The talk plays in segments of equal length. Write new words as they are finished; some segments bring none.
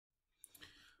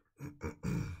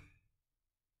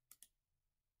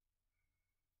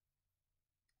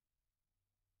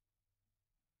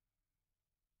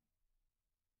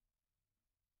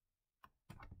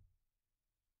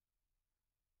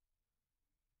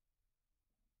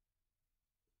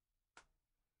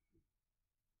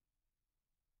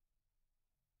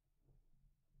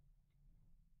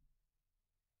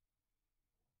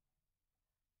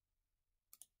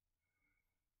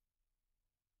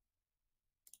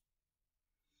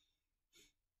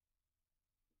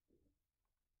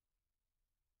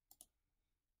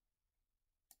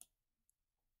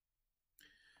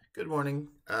Good morning.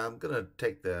 I'm going to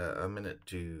take a minute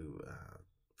to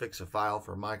fix a file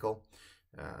for Michael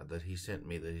that he sent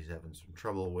me that he's having some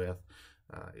trouble with.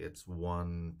 It's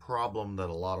one problem that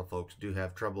a lot of folks do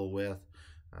have trouble with,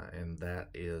 and that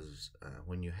is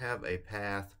when you have a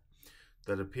path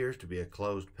that appears to be a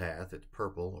closed path, it's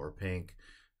purple or pink,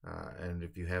 and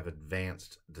if you have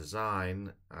advanced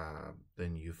design,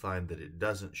 then you find that it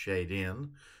doesn't shade in.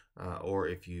 Or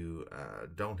if you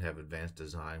don't have advanced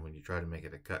design, when you try to make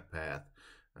it a cut path,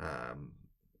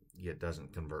 it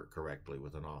doesn't convert correctly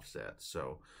with an offset.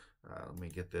 So let me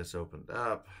get this opened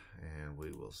up and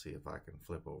we will see if I can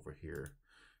flip over here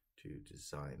to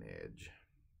Design Edge.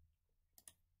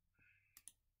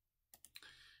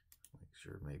 Make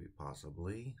sure maybe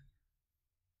possibly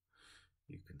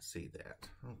you can see that.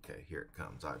 Okay, here it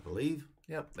comes, I believe.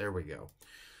 Yep, there we go.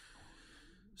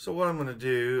 So what I'm going to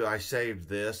do, I saved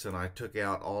this and I took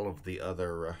out all of the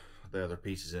other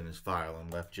pieces in his file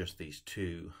and left just these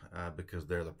two because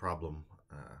they're the problem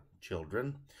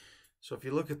children. So if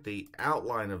you look at the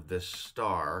outline of this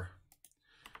star,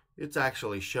 it's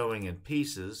actually showing in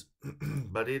pieces,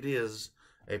 but it is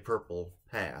a purple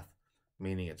path,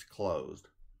 meaning it's closed.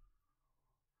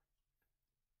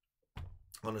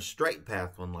 On a straight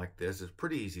path one like this, it's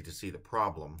pretty easy to see the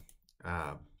problem.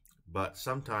 But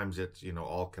sometimes it's,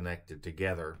 all connected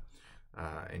together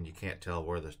and you can't tell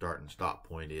where the start and stop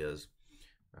point is,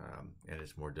 and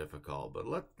it's more difficult. But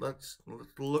let's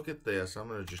look at this. I'm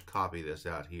going to just copy this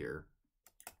out here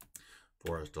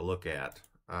for us to look at.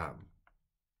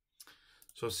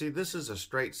 So see, this is a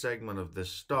straight segment of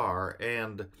this star,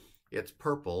 and it's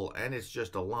purple, and it's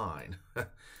just a line.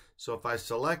 So if I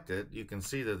select it, you can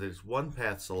see that there's one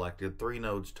path selected, 3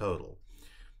 nodes total.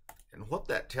 And what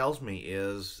that tells me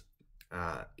is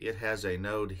it has a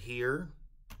node here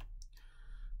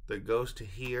that goes to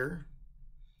here,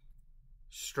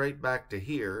 straight back to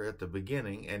here at the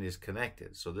beginning, and is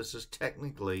connected. So this is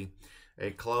technically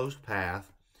a closed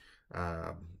path.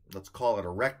 Let's call it a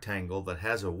rectangle that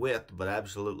has a width but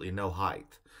absolutely no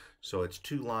height. So it's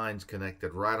 2 lines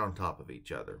connected right on top of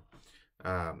each other.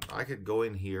 I could go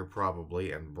in here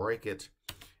probably and break it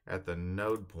at the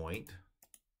node point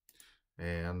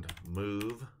and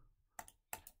move.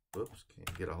 Oops,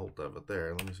 can't get a hold of it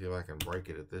there. Let me see if I can break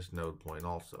it at this node point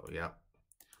also. Yep.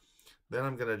 Then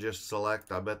I'm going to just select,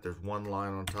 I bet there's one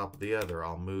line on top of the other.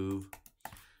 I'll move.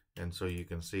 And so you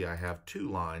can see I have 2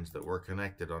 lines that were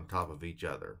connected on top of each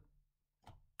other.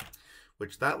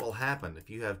 Which that will happen if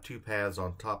you have 2 paths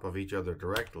on top of each other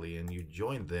directly and you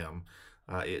join them.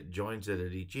 It joins it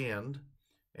at each end,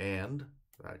 and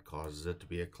that causes it to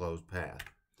be a closed path.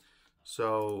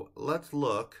 So let's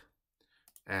look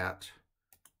at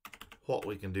what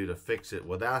we can do to fix it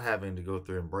without having to go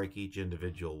through and break each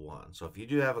individual one. So if you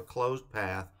do have a closed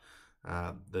path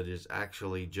that is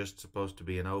actually just supposed to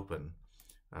be an open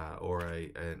or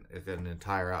an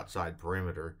entire outside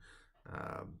perimeter,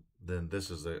 then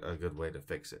this is a good way to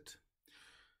fix it.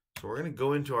 So we're going to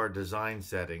go into our design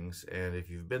settings, and if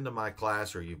you've been to my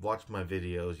class or you've watched my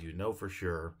videos, you know for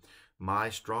sure my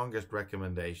strongest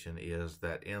recommendation is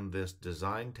that in this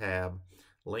design tab,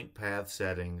 link path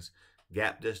settings,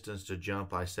 gap distance to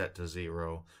jump I set to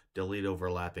 0, delete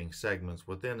overlapping segments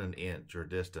within an inch or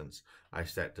distance I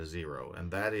set to 0,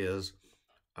 and that is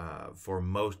for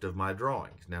most of my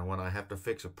drawings. Now when I have to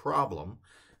fix a problem,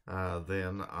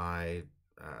 then I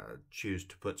choose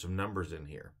to put some numbers in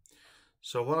here.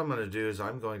 So what I'm going to do is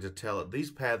I'm going to tell it, these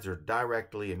paths are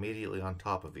directly, immediately on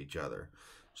top of each other.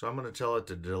 So I'm going to tell it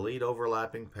to delete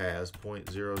overlapping paths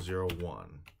 0.001,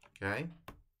 okay?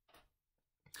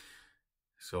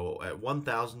 So at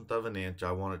 1/1000th of an inch,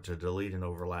 I want it to delete an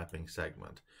overlapping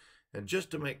segment. And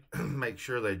just to make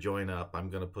sure they join up,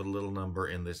 I'm going to put a little number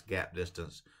in this gap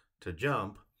distance to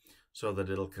jump so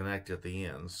that it'll connect at the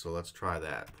ends. So let's try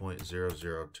that,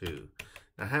 0.002.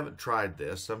 Now, I haven't tried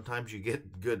this. Sometimes you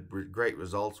get great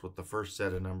results with the first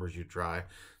set of numbers you try.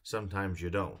 Sometimes you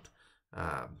don't.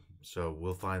 So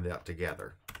we'll find out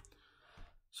together.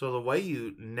 So the way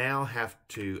you now have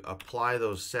to apply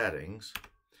those settings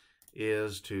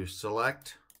is to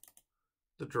select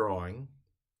the drawing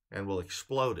and we'll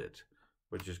explode it,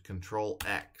 which is Control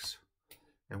X.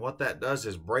 And what that does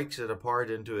is breaks it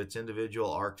apart into its individual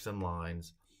arcs and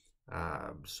lines.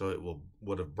 So it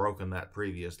would have broken that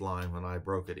previous line when I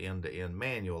broke it end to end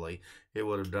manually. It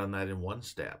would have done that in one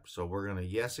step. So we're going to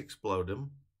yes explode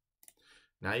them.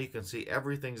 Now you can see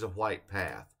everything's a white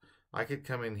path. I could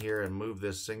come in here and move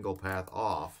this single path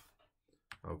off,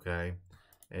 okay,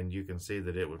 and you can see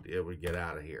that it would get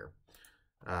out of here.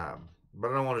 But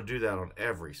I don't want to do that on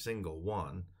every single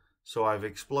one. So I've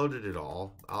exploded it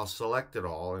all. I'll select it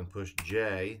all and push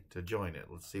J to join it.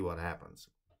 Let's see what happens.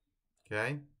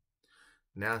 Okay.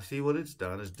 Now see what it's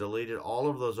done is deleted all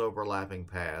of those overlapping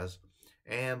paths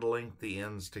and linked the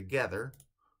ends together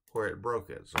where it broke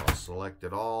it. So I'll select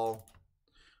it all.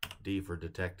 D for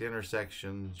detect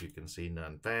intersections. You can see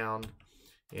none found.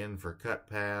 N for cut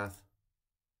path.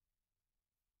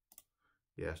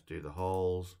 Yes, do the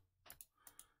holes.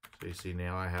 So you see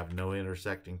now I have no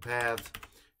intersecting paths.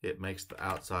 It makes the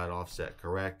outside offset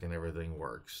correct and everything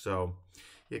works. So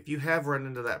if you have run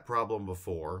into that problem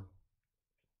before,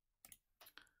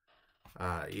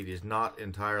 it is not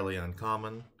entirely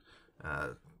uncommon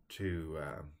to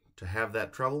have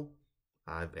that trouble.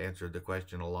 I've answered the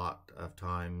question a lot of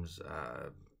times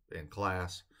in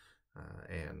class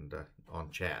and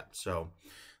on chat, so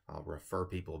I'll refer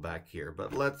people back here.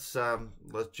 But let's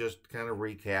just kind of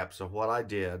recap. So what I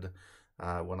did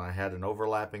when I had an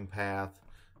overlapping path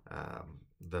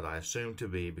that I assumed to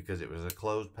be, because it was a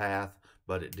closed path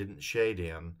but it didn't shade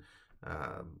in,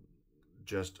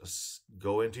 just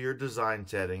go into your design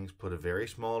settings, put a very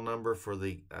small number for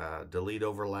the delete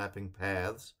overlapping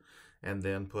paths, and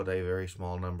then put a very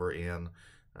small number in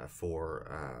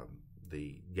for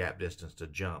the gap distance to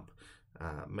jump.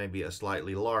 Maybe a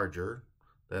slightly larger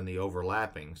than the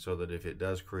overlapping, so that if it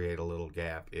does create a little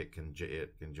gap, it can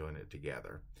join it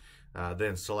together.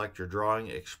 Then select your drawing,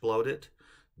 explode it,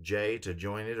 J to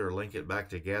join it or link it back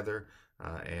together,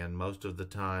 and most of the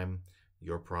time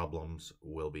your problems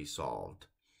will be solved.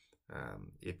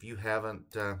 If you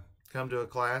haven't come to a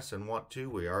class and want to,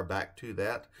 we are back to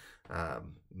that.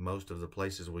 Most of the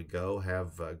places we go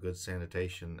have good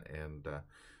sanitation and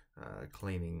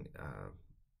cleaning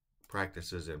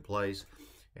practices in place,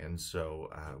 and so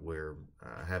we're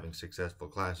having successful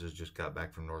classes. Just got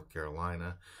back from North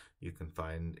Carolina. You can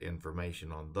find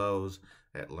information on those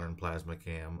at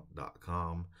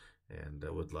learnplasmacam.com, and I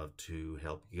would love to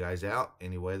help you guys out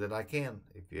any way that I can.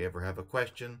 If you ever have a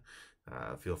question,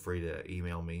 feel free to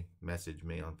email me, message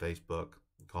me on Facebook,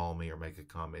 call me, or make a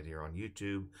comment here on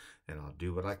YouTube, and I'll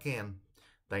do what I can.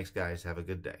 Thanks, guys. Have a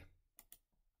good day.